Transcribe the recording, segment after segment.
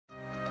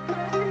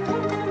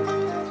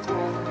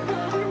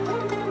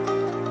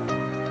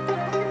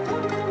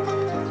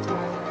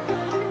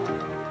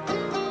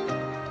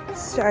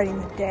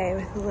starting the day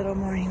with a little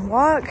morning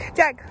walk.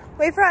 Jack,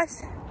 wait for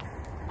us.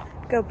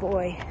 Good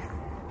boy.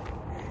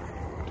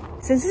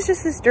 Since it's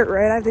just this dirt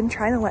road, I've been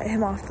trying to let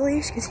him off the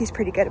leash because he's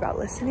pretty good about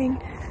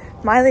listening.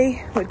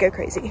 Miley would go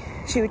crazy.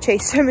 She would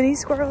chase so many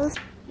squirrels.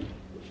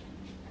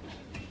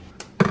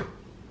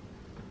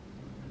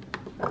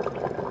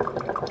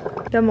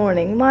 The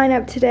morning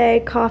lineup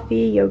today: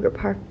 coffee, yogurt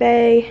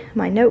parfait,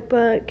 my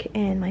notebook,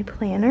 and my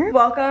planner.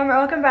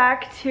 Welcome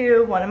back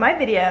to one of my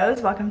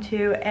videos. Welcome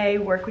to a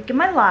work week in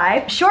my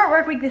life. Short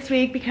work week this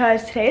week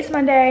because today is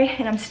Monday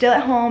and I'm still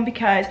at home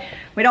because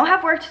we don't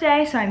have work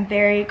today, so I'm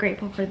very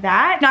grateful for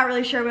that. Not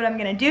really sure what I'm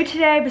gonna do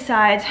today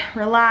besides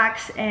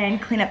relax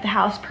and clean up the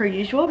house per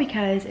usual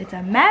because it's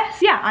a mess.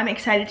 Yeah, I'm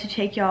excited to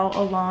take y'all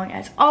along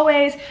as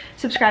always.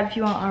 Subscribe if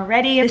you aren't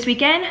already. This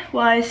weekend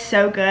was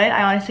so good.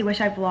 I honestly wish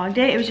I vlogged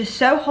it. It was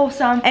just so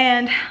wholesome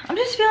and I'm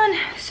just feeling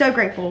so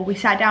grateful. We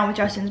sat down with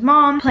Justin's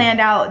mom, planned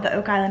out the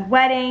Oak Island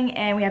wedding,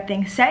 and we have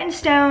things set in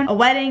stone. A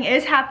wedding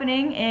is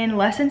happening in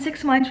less than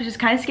 6 months, which is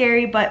kind of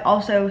scary, but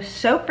also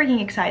so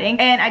freaking exciting.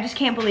 And I just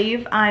can't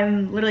believe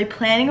I'm literally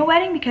planning a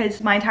wedding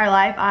because my entire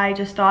life I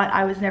just thought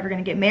I was never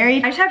gonna get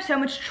married. I just have so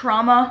much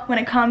trauma when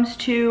it comes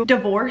to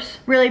divorce,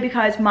 really,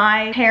 because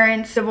my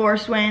parents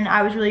divorced when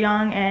I was really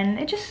young and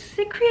it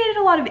created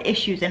a lot of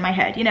issues in my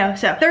head, you know?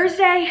 So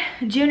Thursday,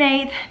 June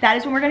 8th, that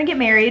is when we're gonna get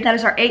married. That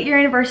is our 8-year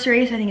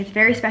anniversary, so I think it's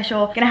very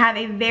special. Gonna have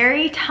a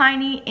very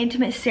tiny,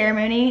 intimate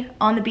ceremony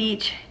on the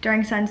beach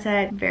during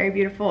sunset. Very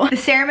beautiful. The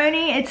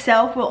ceremony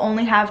itself will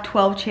only have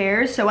 12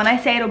 chairs, so when I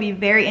say it'll be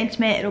very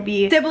intimate, it'll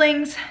be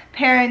siblings,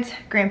 parents,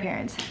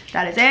 grandparents.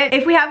 That is it.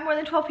 If we have more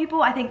than 12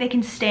 people, I think they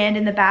can stand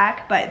in the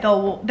back, but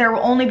there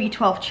will only be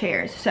 12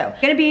 chairs. So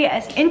gonna be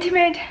as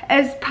intimate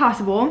as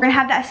possible. We're gonna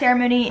have that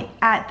ceremony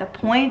at the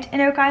Point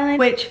in Oak Island,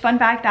 which, fun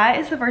fact, that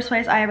is the first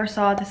place I ever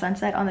saw the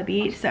sunset on the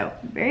beach, so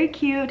very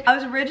cute. I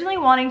was originally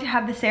wanting to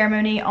have the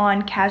ceremony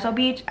on Caswell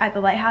Beach at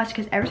the lighthouse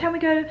because every time we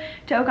go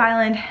to Oak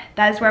Island,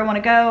 that is where I want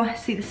to go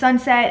see the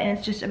sunset, and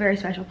it's just a very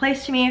special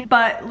place to me,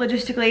 but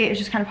logistically it's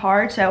just kind of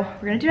hard, so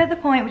we're gonna do it at the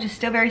Point, which is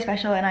still very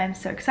special, and I'm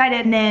so excited.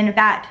 And then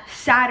that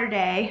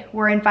Saturday,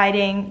 we're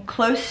inviting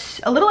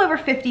a little over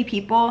 50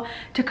 people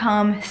to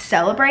come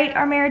celebrate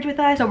our marriage with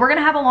us. So we're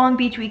gonna have a long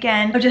beach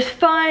weekend of just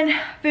fun,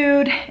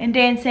 food, and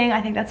dancing.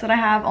 I think that's what I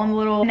have on the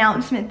little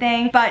announcement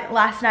thing. But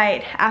last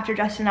night, after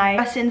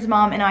Justin's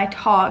mom and I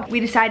talked,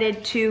 we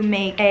decided to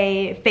make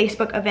a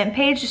Facebook event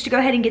page just to go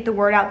ahead and get the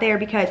word out there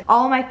because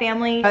all of my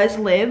family does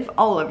live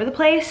all over the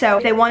place. So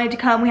if they wanted to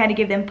come, we had to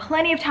give them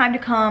plenty of time to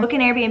come, book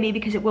an Airbnb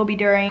because it will be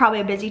during probably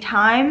a busy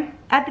time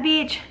at the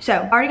beach.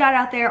 So already got it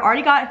out there,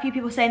 already got a few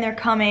people saying they're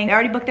coming. They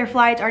already booked their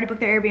flights, already booked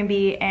their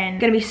Airbnb, and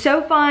it's gonna be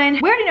so fun.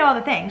 We already know all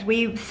the things.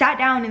 We sat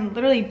down and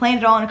literally planned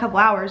it all in a couple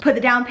hours. Put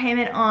the down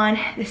payment on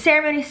the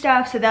ceremony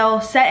stuff, so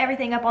they'll set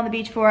everything up on the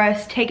beach for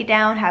us, take it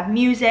down, have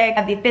music,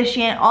 have the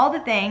officiant, all the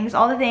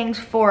things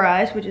for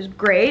us, which is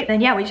great. Then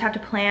yeah, we just have to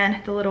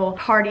plan the little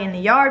party in the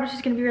yard, which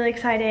is gonna be really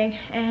exciting,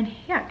 and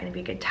yeah, gonna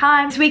be a good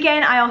time. This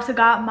weekend, I also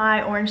got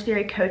my Orange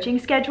Theory coaching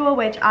schedule,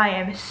 which I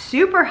am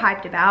super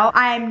hyped about.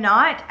 I am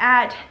not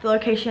at the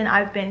location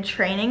I've been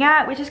training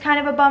at, which is kind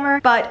of a bummer,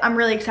 but I'm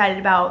really excited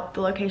about the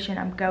location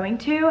I'm going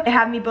to. They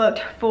have me booked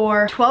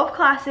for 12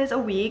 classes a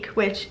week,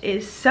 which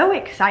is so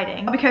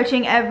exciting. I'll be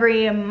coaching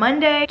every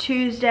Monday,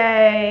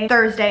 Tuesday,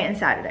 Thursday, and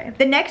Saturday.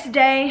 The next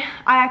day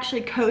I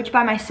actually coach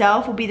by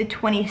myself will be the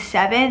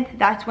 27th.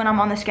 That's when I'm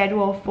on the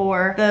schedule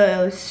for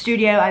the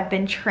studio I've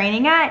been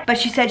training at, but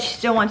she said she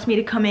still wants me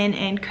to come in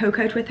and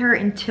co-coach with her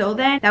until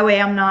then. That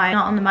way I'm not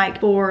on the mic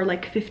for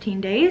like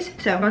 15 days.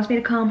 So she wants me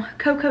to come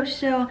co-coach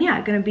still. Yeah,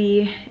 gonna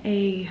be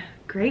a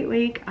great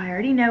week. I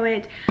already know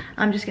it.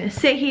 I'm just gonna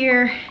sit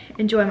here,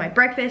 enjoy my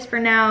breakfast for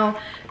now,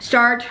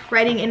 start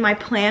writing in my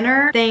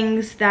planner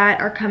things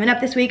that are coming up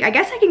this week. I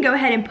guess I can go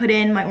ahead and put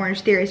in my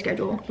Orange Theory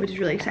schedule, which is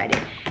really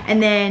exciting.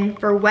 And then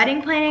for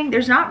wedding planning,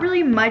 there's not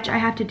really much I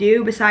have to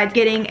do besides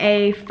getting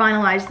a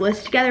finalized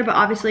list together, but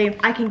obviously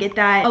I can get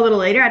that a little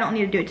later. I don't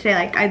need to do it today.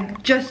 Like, I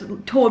just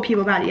told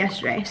people about it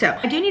yesterday. So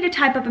I do need to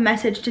type up a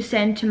message to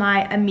send to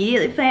my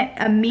immediate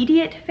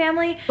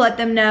family, to let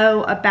them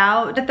know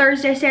about the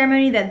Thursday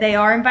ceremony that they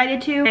are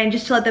invited to, and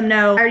just to let them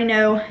know I already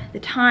know the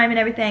time and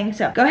everything.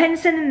 So go ahead and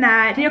send them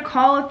that. I need to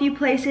call a few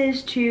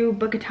places to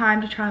book a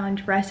time to try on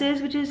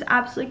dresses, which is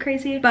absolutely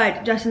crazy,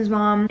 but Justin's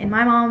mom and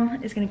my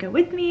mom is gonna go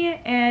with me,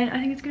 and I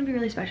think it's gonna be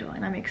really special,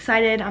 and I'm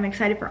excited. I'm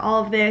excited for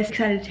all of this,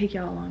 excited to take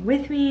y'all along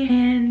with me,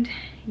 and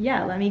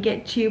yeah, let me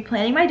get to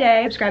planning my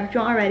day. Subscribe if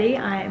you aren't already.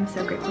 I am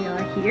so grateful y'all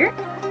are here.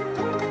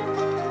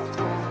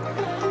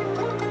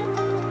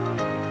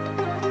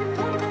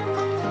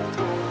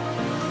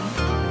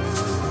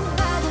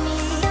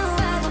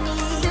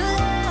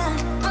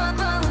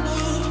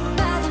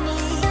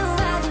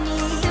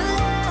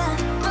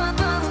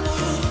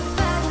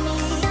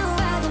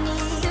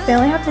 They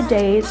only have the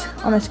days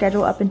on the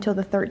schedule up until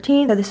the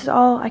 13th, so this is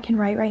all I can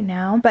write right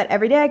now. But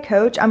every day I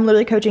coach, I'm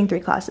literally coaching 3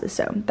 classes,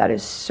 so that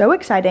is so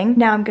exciting.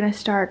 Now I'm gonna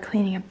start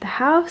cleaning up the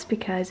house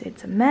because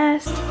it's a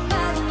mess.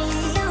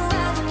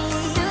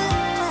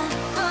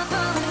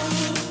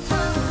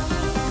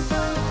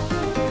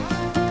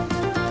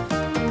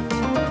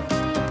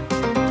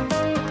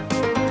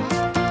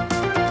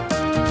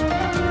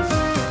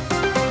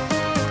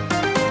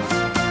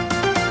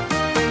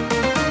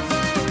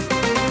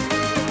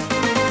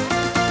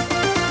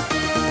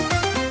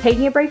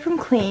 Taking a break from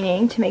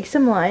cleaning to make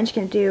some lunch.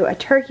 Gonna do a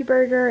turkey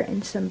burger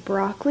and some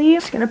broccoli.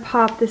 Just gonna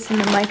pop this in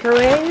the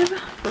microwave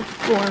for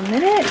 4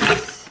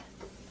 minutes.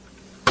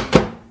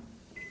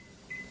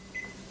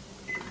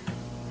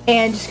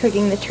 And just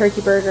cooking the turkey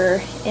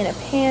burger in a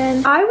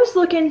pan. I was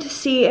looking to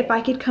see if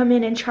I could come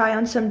in and try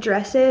on some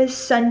dresses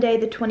Sunday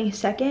the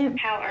 22nd.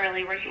 How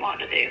early were you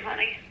wanting to do,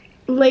 honey?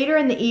 Later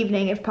in the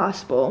evening if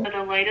possible.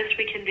 The latest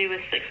we can do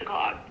is 6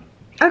 o'clock.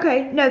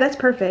 Okay, no, that's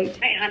perfect.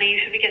 Hey, honey, you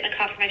should be getting a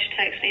confirmation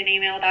text and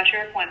email about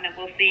your appointment.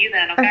 We'll see you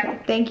then, okay?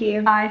 Thank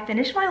you. I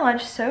finished my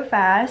lunch so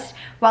fast.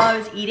 While I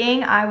was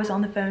eating, I was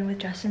on the phone with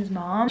Justin's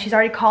mom. She's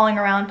already calling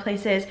around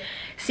places,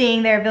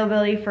 seeing their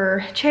availability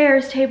for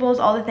chairs, tables,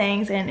 all the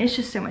things, and it's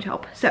just so much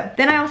help. So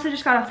then I also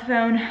just got off the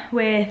phone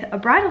with a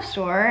bridal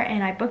store,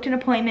 and I booked an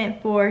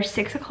appointment for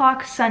 6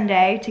 o'clock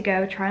Sunday to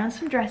go try on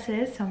some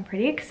dresses, so I'm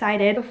pretty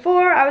excited.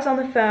 Before I was on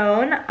the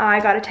phone, I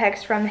got a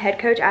text from the head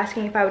coach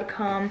asking if I would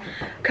come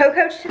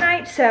co-coach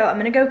tonight, so I'm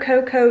gonna go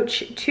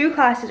co-coach 2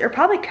 classes, or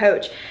probably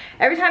coach.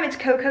 Every time it's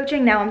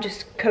co-coaching, now I'm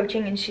just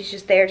coaching and she's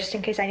just there just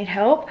in case I need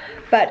help.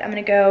 But I'm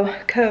gonna go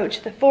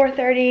coach the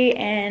 4:30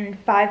 and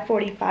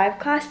 5:45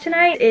 class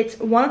tonight. It's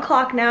 1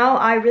 o'clock now.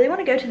 I really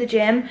wanna go to the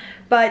gym,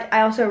 but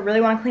I also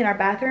really wanna clean our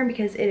bathroom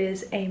because it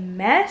is a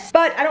mess.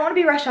 But I don't wanna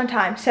be rushed on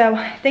time, so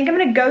I think I'm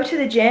gonna go to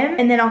the gym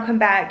and then I'll come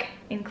back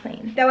and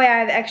clean. That way I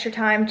have extra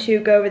time to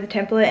go over the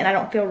template and I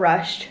don't feel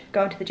rushed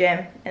going to the gym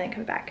and then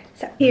coming back.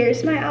 So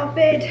here's my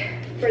outfit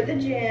for the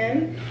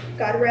gym.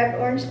 Got to rep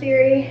Orange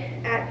Theory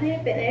at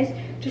Planet Fitness.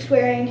 Just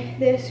wearing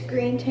this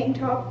green tank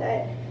top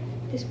that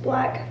this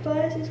black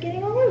fuzz is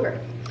getting all over.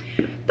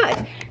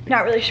 But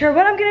not really sure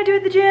what I'm gonna do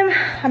at the gym.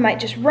 I might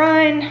just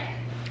run. I'm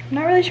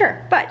not really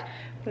sure, but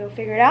we'll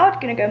figure it out.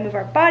 Gonna go move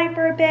our body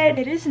for a bit.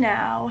 It is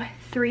now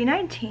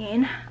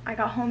 3:19. I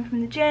got home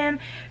from the gym,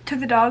 took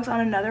the dogs on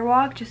another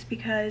walk just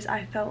because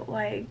I felt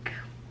like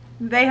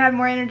they had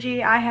more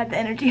energy. I had the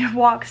energy to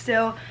walk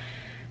still.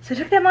 So I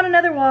took them on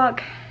another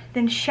walk,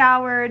 then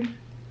showered.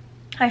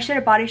 I should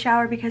have body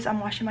shower because I'm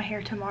washing my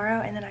hair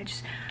tomorrow, and then I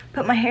just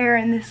put my hair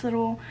in this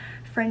little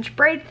French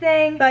braid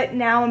thing. But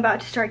now I'm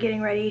about to start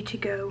getting ready to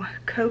go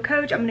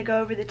co-coach. I'm gonna go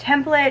over the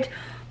template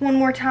one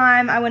more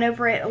time. I went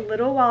over it a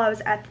little while I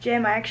was at the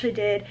gym. I actually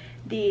did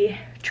the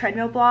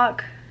treadmill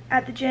block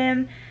at the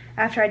gym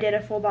after I did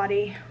a full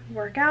body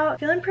workout.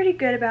 Feeling pretty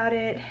good about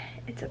it.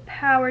 It's a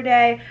power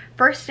day,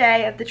 first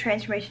day of the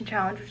transformation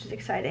challenge, which is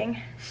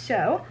exciting.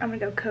 So I'm gonna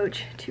go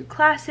coach 2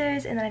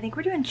 classes, and then I think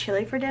we're doing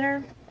chili for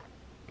dinner.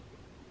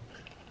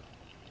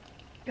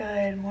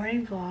 Good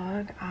morning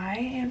vlog. I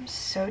am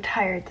so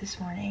tired this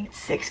morning.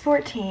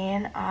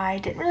 6:14. I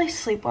didn't really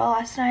sleep well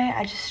last night.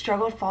 I just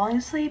struggled falling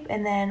asleep,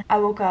 and then I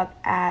woke up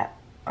at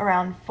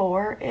around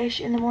 4-ish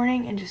in the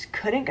morning and just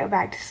couldn't go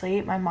back to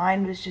sleep. My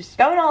mind was just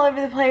going all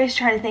over the place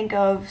trying to think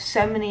of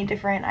so many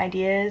different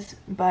ideas,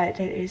 but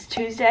it is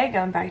Tuesday,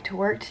 going back to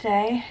work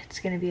today. It's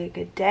gonna be a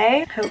good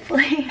day,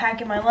 hopefully.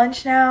 Packing my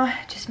lunch now,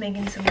 just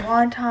making some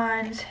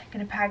wontons,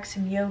 gonna pack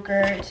some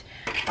yogurt.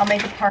 I'll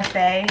make a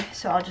parfait,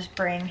 so I'll just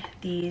bring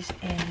these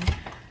in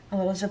a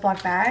little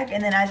Ziploc bag,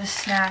 and then as a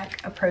snack,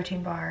 a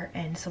protein bar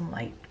and some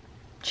light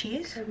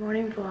cheese. Good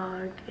morning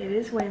vlog. It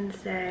is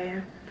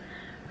Wednesday.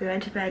 We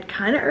went to bed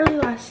kind of early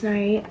last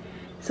night,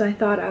 so I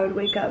thought I would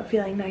wake up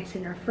feeling nice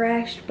and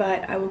refreshed,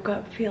 but I woke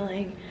up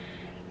feeling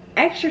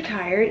extra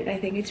tired, and I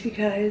think it's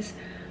because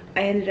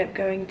I ended up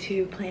going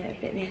to Planet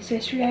Fitness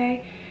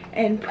yesterday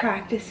and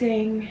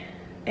practicing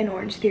an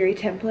Orange Theory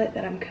template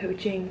that I'm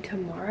coaching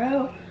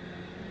tomorrow.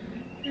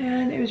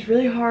 And it was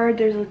really hard.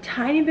 There's a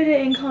tiny bit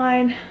of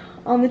incline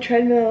on the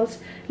treadmills,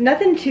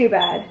 nothing too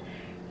bad,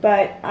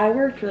 but I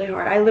worked really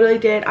hard.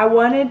 I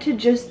wanted to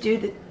just do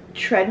the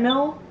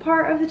treadmill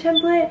part of the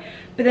template,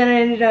 but then I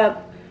ended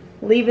up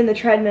leaving the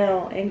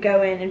treadmill and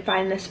going and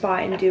finding a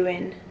spot and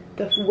doing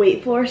the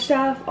weight floor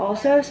stuff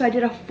also. So I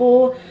did a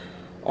full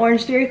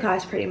Orange Theory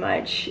class pretty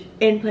much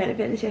in Planet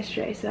Fitness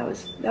yesterday, so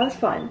that was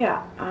fun.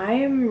 Yeah, I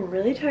am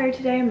really tired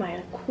today.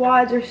 My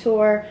quads are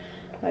sore,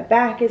 my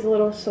back is a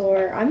little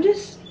sore. I'm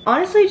just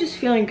honestly just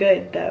feeling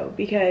good though,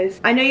 because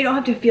I know you don't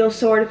have to feel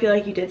sore to feel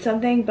like you did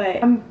something,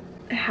 but I'm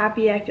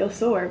happy I feel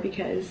sore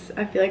because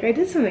I feel like I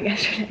did something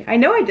yesterday. I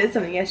know I did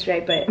something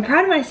yesterday, but I'm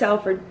proud of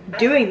myself for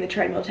doing the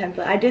treadmill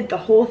template. I did the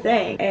whole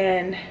thing,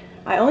 and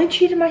I only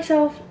cheated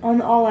myself on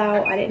the all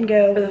out. I didn't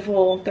go for the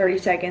full 30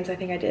 seconds. I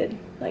think I did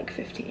like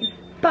 15.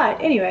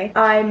 But anyway,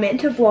 I meant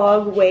to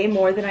vlog way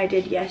more than I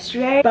did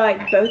yesterday, but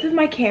both of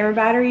my camera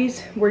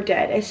batteries were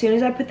dead. As soon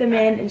as I put them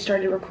in and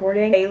started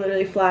recording, they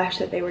literally flashed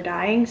that they were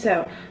dying.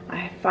 So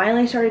I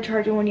finally started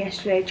charging one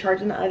yesterday,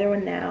 charging the other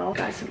one now.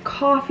 Got some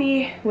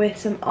coffee with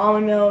some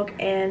almond milk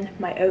and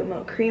my oat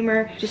milk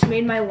creamer. Just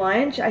made my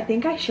lunch. I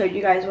think I showed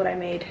you guys what I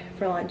made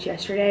for lunch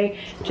yesterday.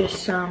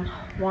 Just some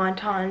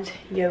wontons,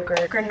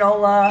 yogurt,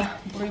 granola,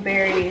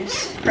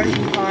 blueberries,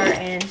 protein bar,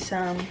 and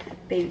some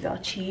Baby Bell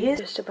cheese.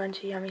 Just a bunch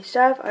of yummy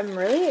stuff. I'm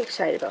really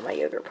excited about my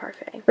yogurt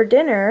parfait. For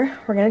dinner,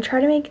 we're gonna try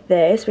to make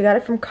this. We got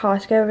it from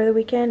Costco over the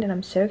weekend, and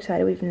I'm so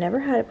excited. We've never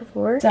had it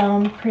before.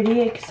 Some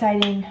pretty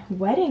exciting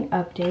wedding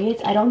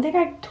updates. I don't think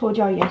I told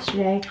y'all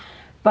yesterday,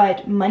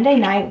 But Monday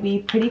night, we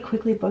pretty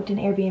quickly booked an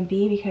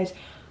Airbnb because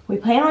we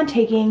plan on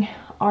taking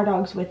our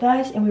dogs with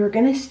us, and we were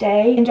gonna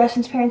stay in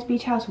Justin's parents'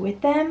 beach house with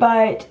them,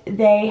 but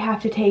they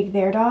have to take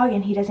their dog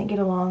and he doesn't get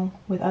along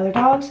with other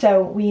dogs.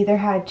 So we either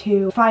had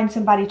to find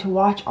somebody to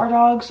watch our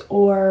dogs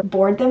or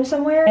board them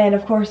somewhere. And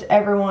of course,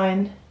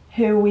 everyone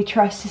who we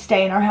trust to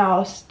stay in our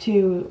house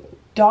to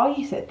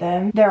doggy sit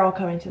them, they're all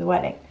coming to the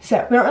wedding.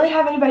 So we don't really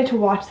have anybody to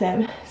watch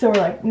them. So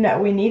we're like,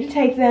 no, we need to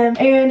take them.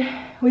 And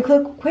we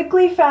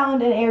quickly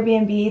found an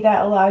Airbnb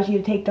that allows you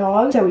to take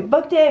dogs. So we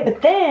booked it,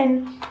 but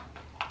then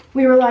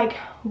we were like,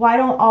 why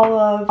don't all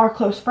of our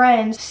close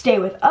friends stay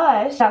with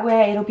us? That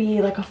way it'll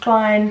be like a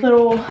fun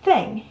little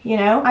thing, you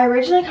know? I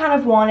originally kind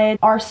of wanted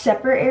our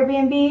separate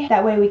Airbnb.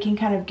 That way we can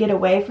kind of get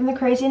away from the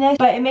craziness.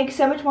 But it makes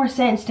so much more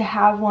sense to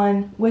have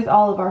one with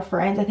all of our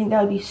friends. I think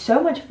that would be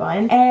so much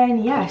fun.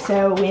 And yeah,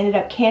 so we ended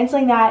up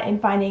canceling that and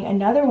finding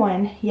another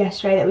one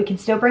yesterday that we can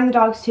still bring the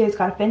dogs to. It's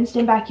got a fenced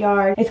in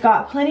backyard. It's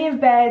got plenty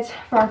of beds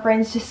for our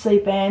friends to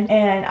sleep in.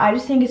 And I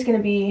just think it's gonna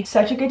be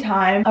such a good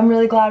time. I'm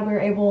really glad we were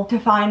able to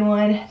find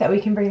one that we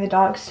can bring the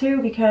dogs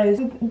to, because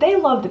they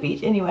love the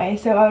beach anyway,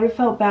 so I would have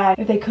felt bad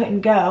if they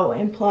couldn't go.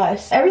 And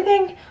plus,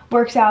 everything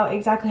works out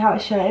exactly how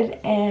it should,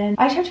 and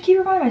I just have to keep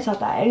reminding myself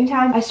that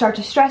anytime I start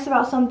to stress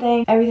about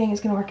something, everything is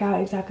going to work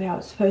out exactly how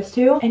it's supposed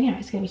to. And yeah,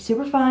 it's going to be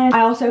super fun. I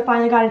also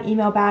finally got an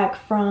email back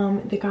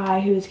from the guy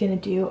who is going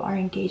to do our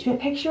engagement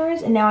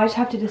pictures, and now I just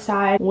have to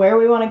decide where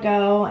we want to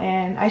go,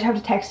 and I just have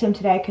to text him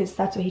today because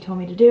that's what he told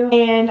me to do.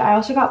 And I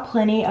also got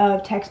plenty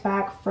of texts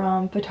back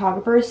from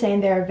photographers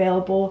saying they're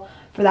available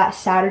for that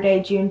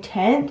Saturday, June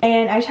 10th.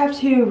 And I just have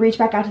to reach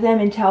back out to them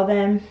and tell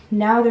them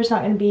now there's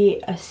not going to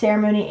be a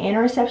ceremony and a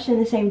reception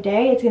the same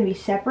day. It's going to be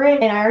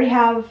separate. And I already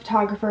have a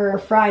photographer for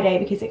Friday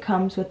because it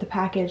comes with the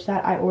package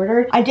that I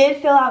ordered. I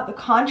did fill out the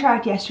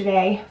contract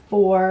yesterday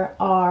for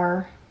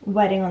our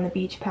wedding on the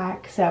beach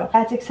pack, so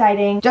that's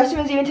exciting. Justin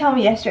was even telling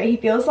me yesterday he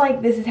feels like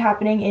this is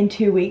happening in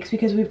 2 weeks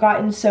because we've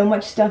gotten so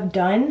much stuff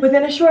done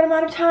within a short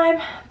amount of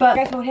time. But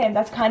I told him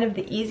that's kind of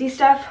the easy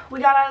stuff we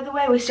got out of the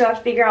way. We still have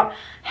to figure out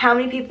how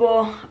many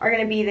people are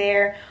going to be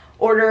there,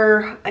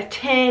 order a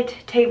tent,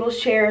 tables,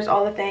 chairs,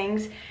 all the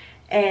things.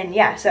 And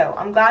yeah, so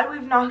I'm glad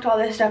we've knocked all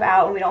this stuff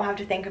out and we don't have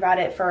to think about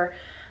it for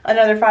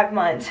another 5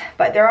 months,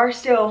 but there are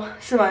still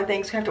some other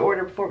things we have to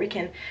order before we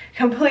can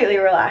completely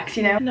relax,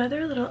 you know?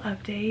 Another little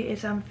update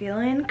is I'm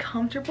feeling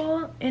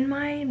comfortable in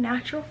my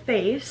natural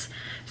face,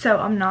 so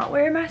I'm not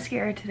wearing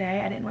mascara today.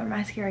 I didn't wear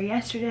mascara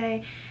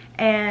yesterday,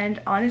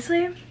 and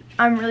honestly,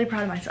 I'm really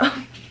proud of myself.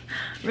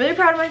 Really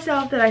proud of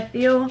myself that I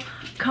feel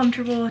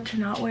comfortable to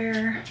not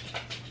wear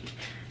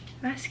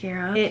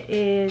mascara. It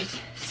is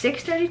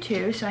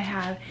 6:32, so I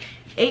have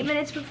 8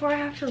 minutes before I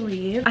have to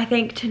leave. I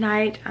think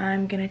tonight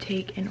I'm gonna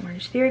take an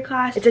Orange Theory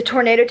class. It's a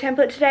tornado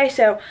template today,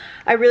 so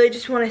I really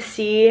just want to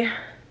see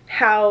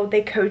how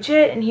they coach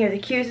it and hear the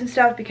cues and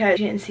stuff, because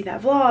you didn't see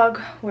that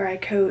vlog where I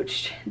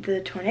coached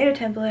the tornado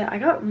template. I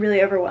got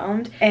really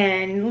overwhelmed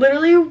and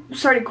literally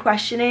started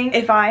questioning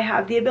if I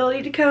have the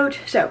ability to coach.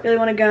 So really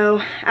want to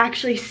go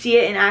actually see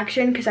it in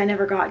action because I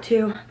never got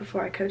to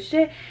before I coached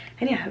it.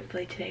 And yeah,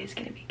 hopefully today is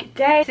gonna be a good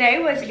day. Today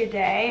was a good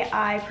day.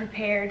 I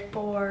prepared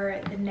for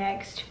the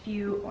next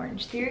few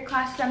Orange Theory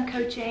classes I'm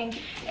coaching,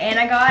 and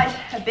I got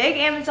a big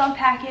Amazon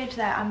package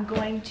that I'm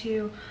going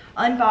to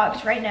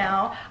unbox right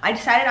now. I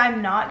decided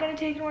I'm not gonna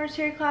take an Orange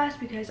Theory class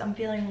because I'm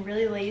feeling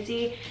really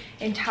lazy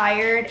and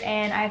tired,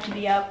 and I have to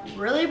be up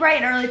really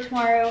bright and early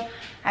tomorrow.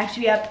 I have to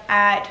be up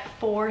at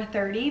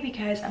 4:30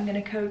 because I'm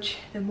gonna coach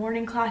the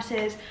morning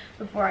classes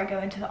before I go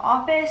into the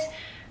office.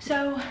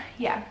 So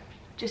yeah,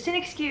 just an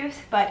excuse,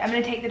 but I'm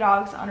gonna take the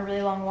dogs on a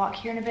really long walk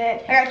here in a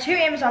bit. I got 2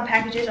 Amazon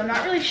packages. I'm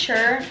not really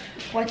sure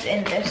what's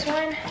in this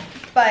one,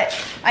 but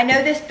I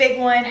know this big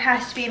one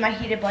has to be my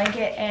heated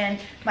blanket and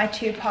my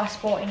 2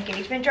 possible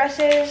engagement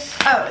dresses.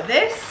 Oh,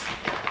 this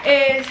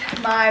is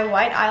my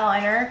white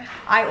eyeliner.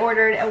 I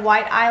ordered a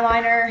white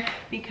eyeliner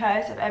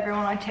because of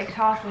everyone on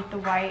TikTok with the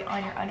white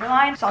on your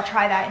underline, so I'll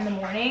try that in the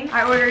morning.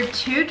 I ordered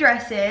 2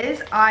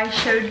 dresses. I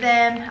showed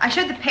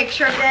the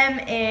picture of them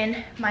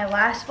in my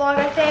last vlog,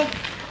 I think.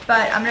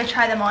 But I'm gonna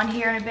try them on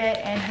here in a bit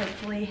and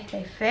hopefully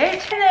they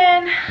fit. And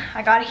then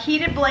I got a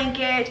heated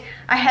blanket.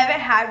 I haven't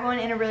had one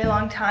in a really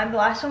long time. The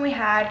last one we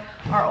had,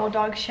 our old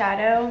dog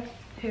Shadow,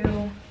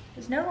 who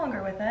is no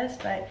longer with us,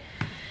 but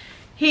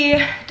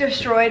he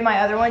destroyed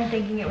my other one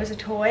thinking it was a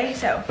toy.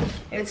 So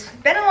it's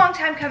been a long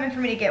time coming for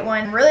me to get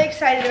one. I'm really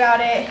excited about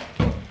it.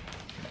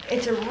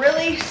 It's a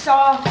really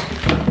soft,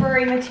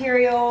 furry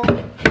material,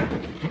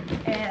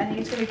 and I think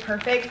it's gonna be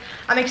perfect.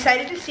 I'm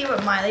excited to see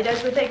what Miley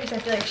does with it because I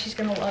feel like she's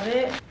gonna love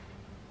it.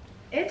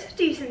 It's a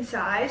decent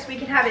size. We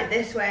can have it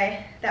this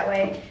way. That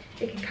way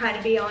it can kind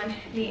of be on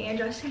me and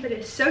Justin, but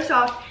it's so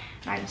soft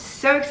and I'm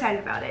so excited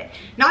about it.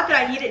 Not that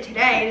I need it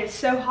today. It's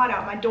so hot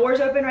out. My door's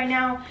open right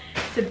now.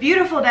 It's a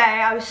beautiful day.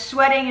 I was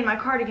sweating in my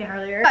cardigan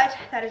earlier, but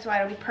that is why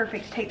it'll be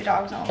perfect to take the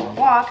dogs on a long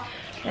walk.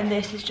 And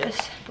this is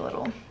just the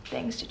little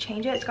things to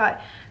change it. It's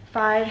got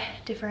 5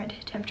 different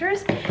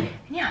temperatures. And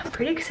yeah, I'm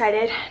pretty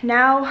excited.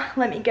 Now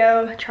let me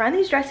go try on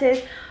these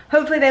dresses.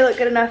 Hopefully they look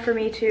good enough for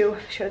me to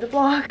show the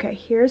vlog. Okay,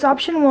 here's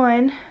option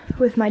 1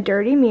 with my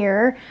dirty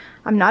mirror.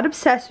 I'm not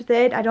obsessed with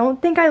it. I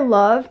don't think I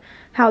love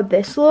how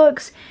this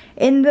looks.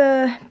 In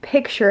the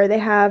picture, they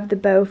have the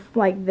bow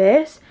like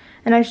this,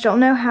 and I just don't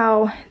know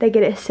how they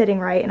get it sitting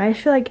right. And I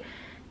just feel like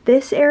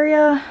this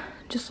area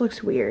just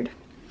looks weird.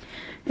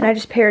 And I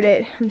just paired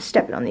it, I'm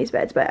stepping on these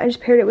beds, but I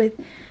just paired it with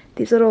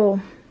these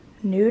little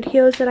nude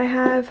heels that I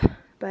have.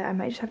 But I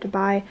might just have to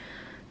buy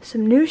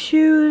some new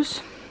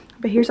shoes.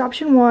 But here's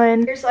option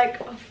 1. Here's like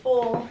a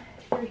full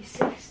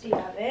 360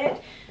 of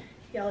it.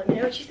 Y'all let me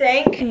know what you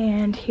think.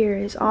 And here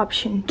is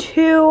option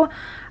 2.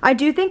 I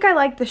do think I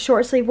like the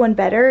short sleeve one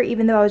better,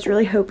 even though I was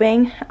really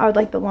hoping I would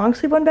like the long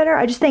sleeve one better.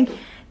 I just think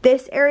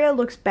this area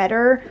looks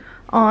better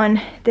on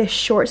this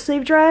short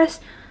sleeve dress.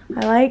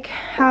 I like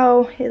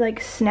how it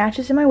like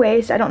snatches in my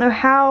waist. I don't know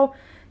how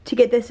to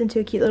get this into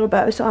a cute little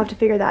bow, so I'll have to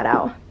figure that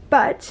out.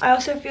 But I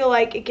also feel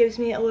like it gives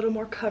me a little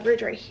more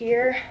coverage right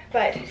here,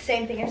 but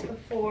same thing as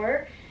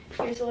before.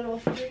 Here's a little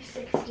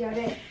 360 of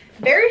it.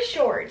 Very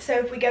short, so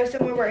if we go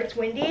somewhere where it's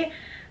windy,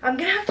 I'm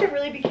gonna have to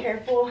really be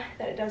careful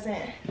that it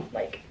doesn't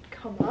like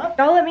come up.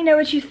 Y'all let me know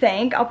what you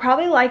think. I'll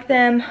probably like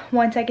them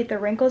once I get the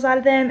wrinkles out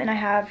of them and I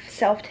have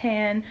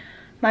self-tan,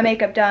 my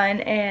makeup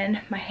done,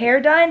 and my hair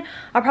done.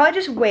 I'll probably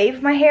just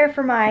wave my hair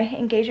for my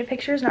engagement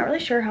pictures. Not really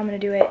sure how I'm gonna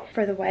do it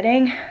for the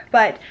wedding,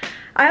 but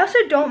I also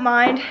don't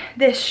mind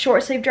this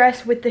short sleeve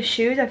dress with the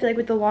shoes. I feel like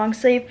with the long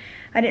sleeve,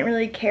 I didn't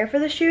really care for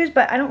the shoes,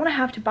 but I don't wanna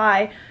have to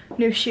buy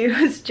new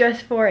shoes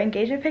just for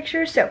engagement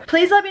pictures. So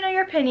please let me know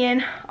your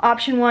opinion,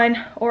 option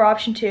 1 or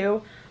option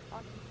 2.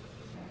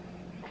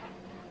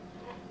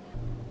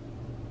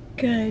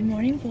 Good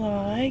morning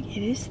vlog.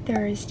 It is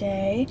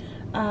Thursday.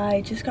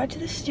 I just got to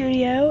the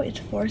studio. It's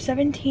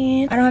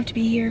 4:17. I don't have to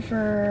be here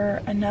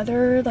for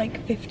another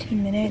like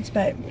 15 minutes,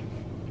 but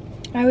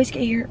I always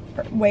get here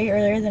way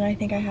earlier than I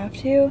think I have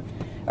to.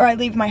 Or I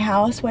leave my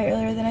house way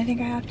earlier than I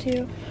think I have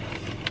to.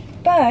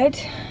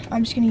 But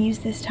I'm just gonna use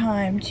this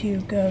time to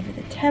go over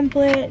the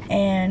template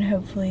and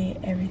hopefully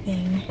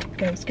everything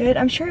goes good.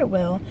 I'm sure it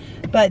will,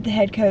 but the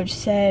head coach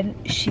said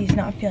she's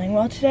not feeling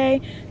well today,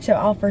 so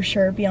I'll for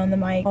sure be on the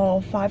mic all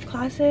 5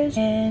 classes.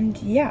 And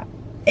yeah,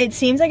 it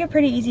seems like a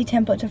pretty easy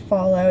template to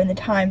follow and the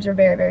times are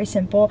very, very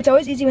simple. It's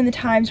always easy when the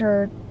times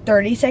are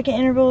 30-second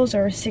intervals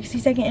or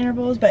 60-second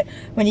intervals, but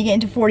when you get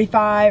into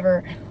 45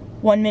 or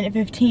 1 minute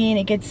 15,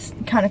 it gets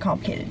kind of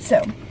complicated.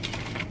 So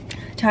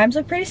times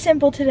look pretty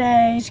simple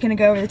today. Just gonna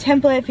go over the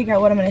template, figure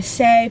out what I'm gonna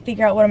say,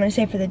 figure out what I'm gonna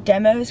say for the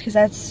demos, because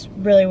that's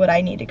really what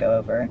I need to go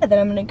over. And then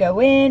I'm gonna go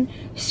in,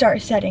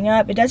 start setting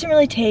up. It doesn't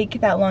really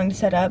take that long to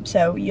set up,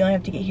 so you only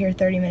have to get here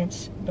 30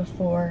 minutes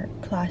before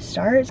class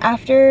starts.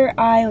 After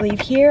I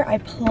leave here, I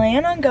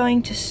plan on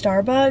going to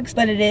Starbucks,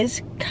 but it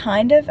is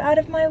kind of out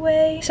of my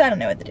way. So I don't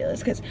know what the deal is,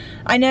 because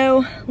I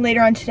know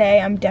later on today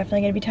I'm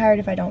definitely gonna be tired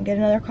if I don't get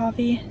another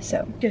coffee.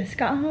 So just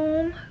got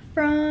home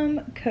from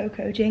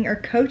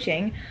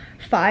coaching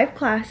 5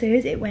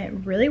 classes. It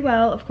went really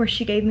well. Of course,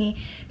 she gave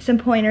me some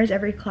pointers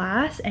every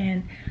class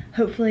and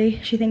hopefully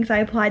she thinks I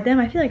applied them.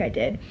 I feel like I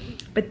did.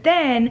 But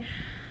then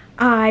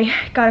I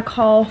got a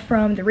call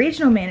from the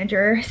regional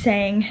manager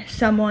saying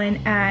someone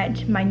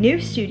at my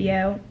new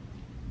studio,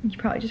 you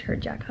probably just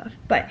heard Jack Huff,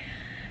 but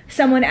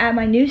someone at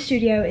my new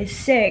studio is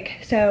sick,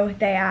 so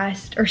they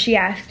asked, or she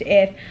asked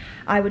if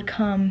I would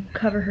come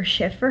cover her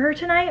shift for her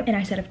tonight. And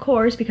I said, of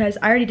course, because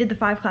I already did the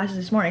 5 classes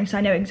this morning, so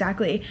I know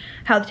exactly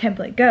how the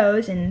template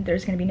goes and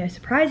there's gonna be no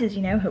surprises,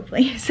 you know,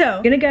 hopefully. So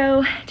I'm gonna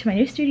go to my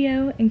new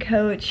studio and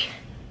coach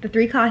the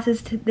 3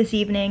 classes this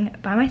evening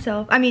by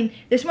myself. I mean,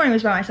 this morning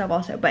was by myself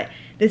also, but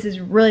this is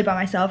really by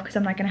myself because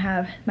I'm not gonna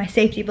have my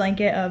safety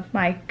blanket of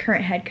my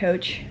current head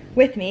coach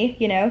with me,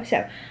 you know,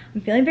 so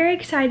I'm feeling very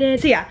excited.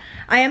 So yeah,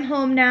 I am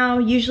home now.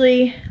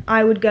 Usually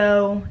I would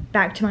go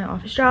back to my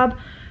office job,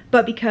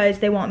 but because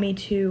they want me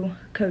to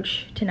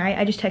coach tonight,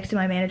 I just texted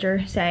my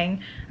manager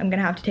saying I'm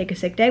gonna have to take a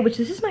sick day, which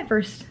this is my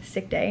first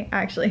sick day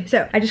actually.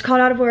 So I just called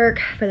out of work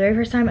for the very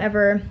first time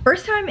ever.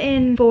 First time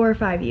in 4 or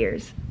 5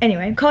 years.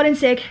 Anyway, called in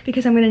sick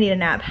because I'm gonna need a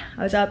nap.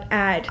 I was up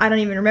at, I don't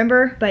even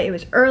remember, but it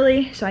was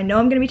early, so I know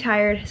I'm gonna be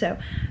tired. So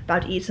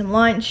about to eat some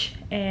lunch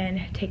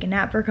and take a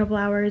nap for a couple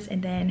hours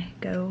and then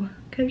go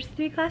coach the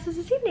 3 classes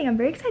this evening. I'm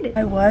very excited.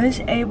 I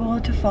was able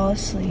to fall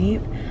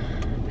asleep.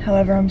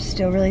 However, I'm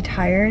still really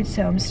tired,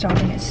 so I'm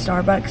stopping at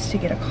Starbucks to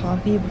get a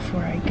coffee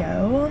before I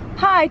go.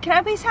 Hi, can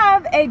I please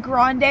have a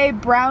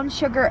grande brown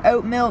sugar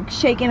oat milk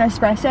shaken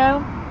espresso?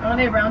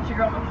 Grande brown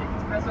sugar oat milk shaken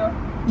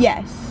espresso?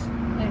 Yes.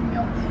 Anything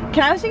else?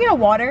 Can I also get a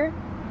water?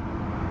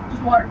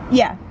 Just water?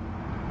 Yeah.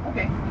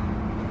 Okay.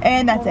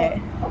 And that's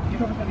it. Oh,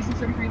 you're over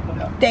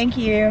 6:33. Thank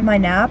you. My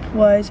nap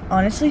was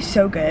honestly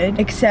so good,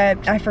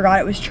 except I forgot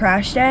it was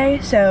trash day,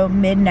 so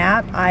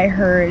mid-nap I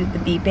heard the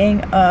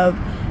beeping of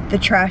the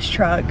trash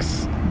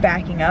trucks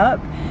backing up,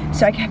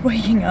 so I kept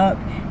waking up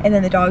and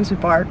then the dogs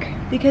would bark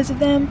because of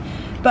them.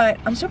 But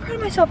I'm so proud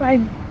of myself.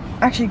 I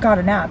actually got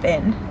a nap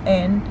in,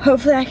 and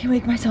hopefully I can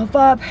wake myself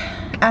up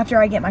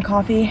after I get my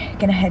coffee.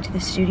 Gonna head to the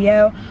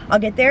studio. I'll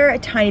get there a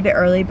tiny bit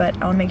early, but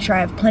I wanna make sure I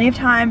have plenty of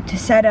time to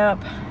set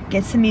up,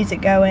 get some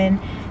music going,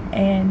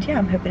 and yeah,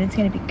 I'm hoping it's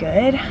gonna be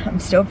good. I'm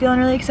still feeling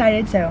really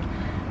excited, so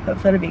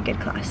hopefully it'll be a good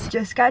class.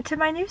 Just got to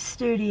my new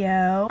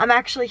studio. I'm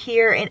actually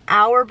here an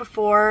hour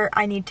before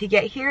I need to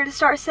get here to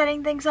start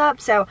setting things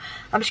up, so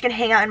I'm just gonna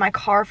hang out in my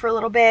car for a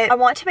little bit. I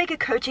want to make a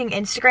coaching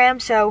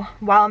Instagram, so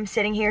while I'm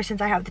sitting here,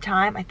 since I have the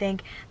time, I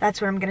think that's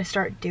what I'm gonna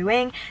start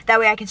doing. That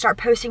way I can start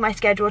posting my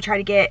schedule, try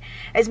to get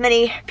as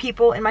many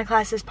people in my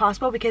class as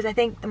possible, because I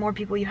think the more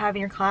people you have in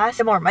your class,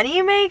 the more money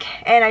you make,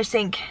 and I just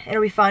think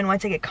it'll be fun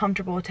once I get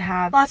comfortable to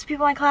have lots of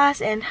people in my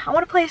class, and I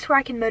want a place where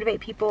I can motivate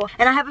people.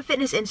 And I have a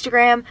fitness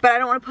Instagram, but I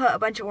don't want to put a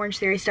bunch of Orange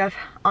Theory stuff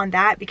on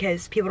that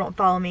because people don't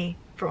follow me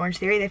for Orange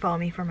Theory, they follow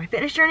me for my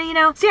fitness journey, you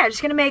know? So yeah, just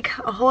gonna make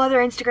a whole other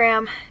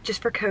Instagram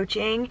just for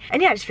coaching.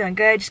 And yeah, just feeling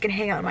good, just gonna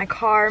hang out in my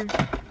car.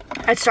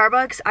 At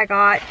Starbucks, I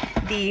got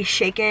the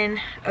shaken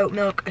oat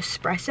milk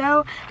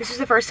espresso. This is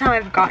the first time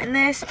I've gotten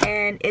this,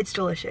 and it's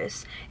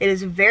delicious. It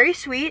is very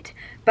sweet,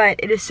 but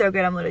it is so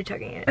good, I'm literally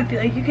chugging it. I feel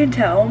like you can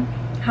tell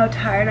how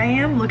tired I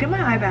am. Look at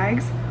my eye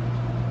bags.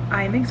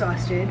 I am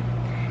exhausted.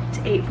 It's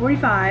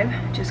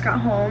 8:45, just got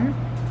home.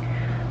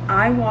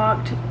 I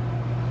walked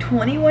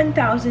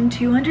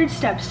 21,200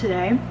 steps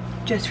today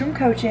just from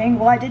coaching.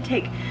 Well, I did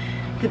take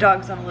the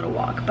dogs on a little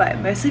walk, but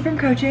mostly from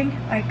coaching.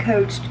 I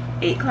coached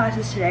 8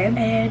 classes today,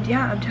 and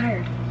yeah, I'm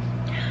tired.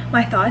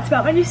 My thoughts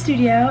about my new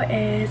studio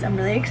is I'm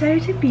really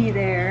excited to be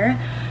there.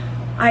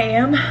 I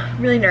am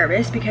really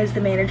nervous because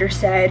the manager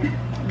said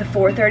the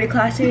 4:30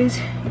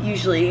 classes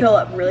usually fill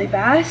up really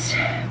fast,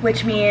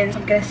 which means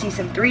I'm gonna see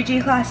some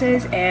 3G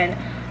classes, and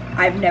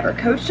I've never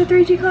coached a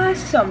 3G class,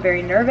 so I'm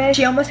very nervous.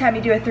 She almost had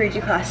me do a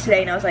 3G class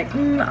today, and I was like,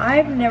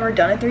 I've never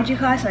done a 3G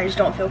class, and I just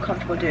don't feel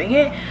comfortable doing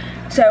it.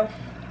 So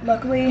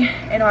luckily,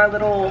 in our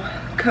little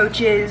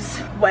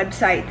coaches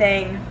website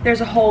thing,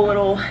 there's a whole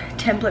little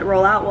template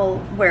rollout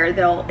where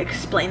they'll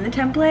explain the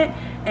template,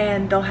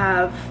 and they'll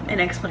have an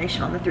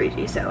explanation on the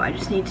 3G. So I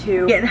just need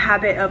to get in the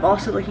habit of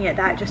also looking at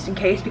that just in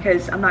case,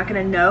 because I'm not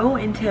gonna know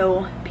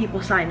until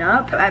people sign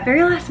up. At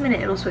very last minute,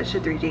 it'll switch to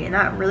 3G, and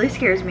that really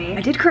scares me.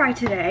 I did cry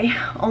today,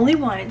 only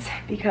once,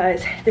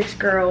 because this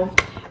girl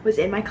was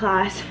in my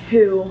class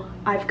who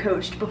I've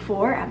coached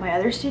before at my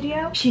other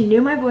studio. She knew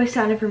my voice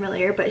sounded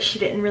familiar, but she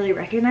didn't really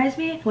recognize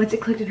me. Once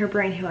it clicked in her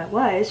brain who I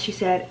was, she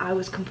said I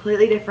was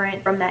completely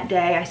different from that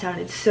day. I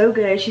sounded so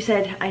good. She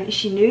said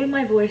she knew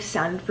my voice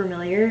sounded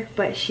familiar,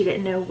 but she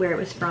didn't know where it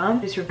was from,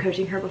 just from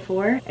coaching her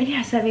before. And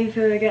yes, that made me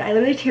feel really good. I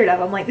literally teared up.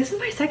 I'm like, this is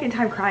my second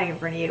time crying in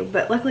front of you,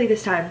 but luckily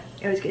this time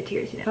it was good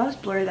tears. You know, if I was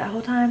blurry that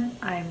whole time,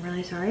 I'm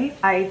really sorry.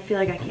 I feel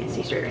like I can't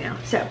see straight right now.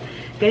 So,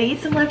 gonna eat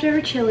some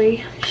leftover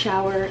chili,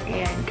 shower,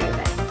 and go to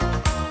bed.